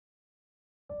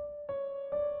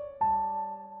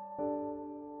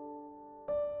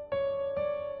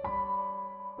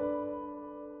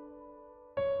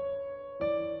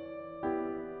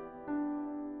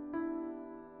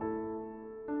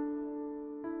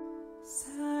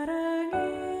사랑의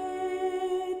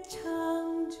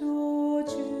창조주께서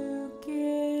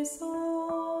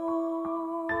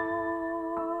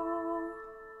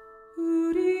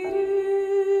우리를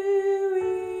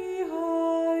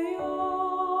위하여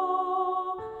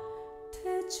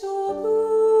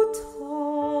태초부터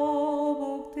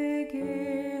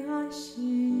복되게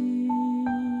하신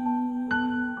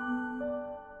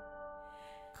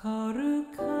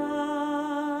거룩한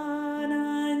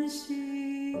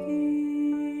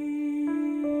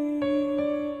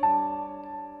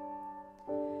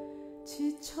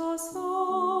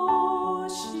지쳐서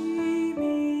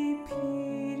쉼이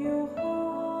필요한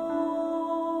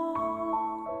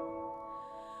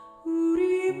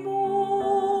우리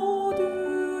모두에게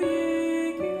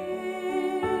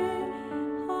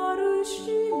하루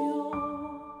쉬며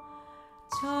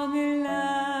정을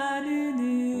나누는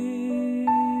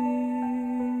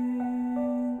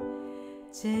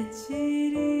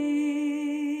제칠일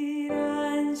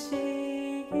안식일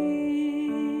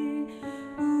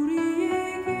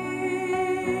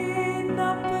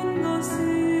나쁜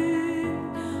것은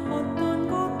어떤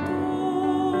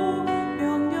것도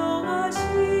명령하시지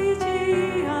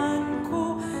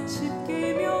않고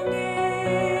십계명의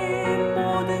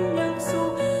모든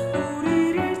약속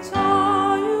우리를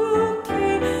자유케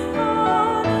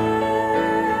하네.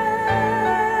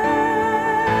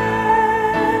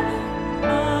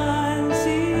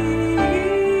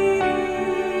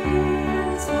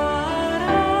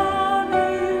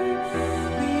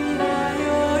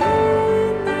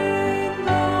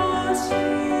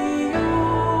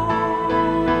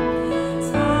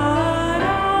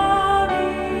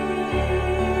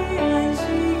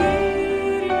 안식일은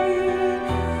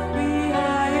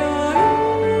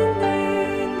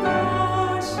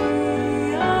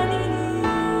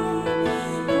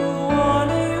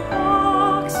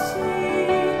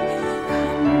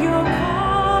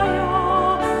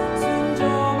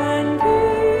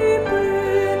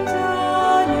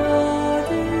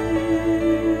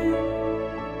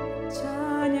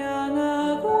사람을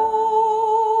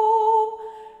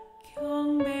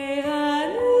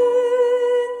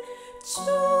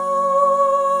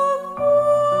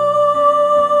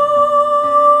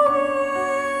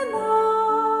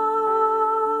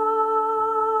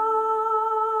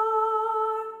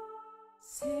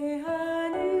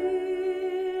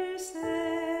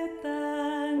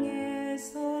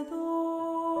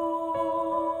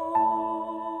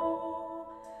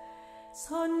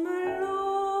선물로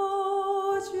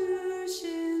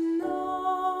주신 날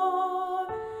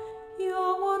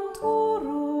영원토록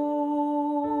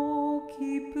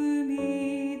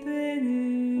기쁨이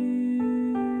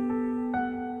되는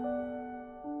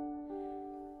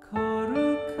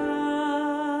거룩한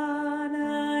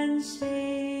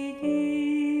안식일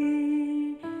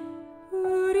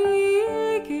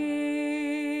우리에게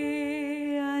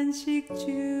안식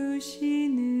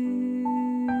주시는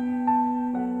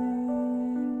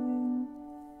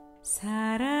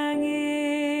사랑의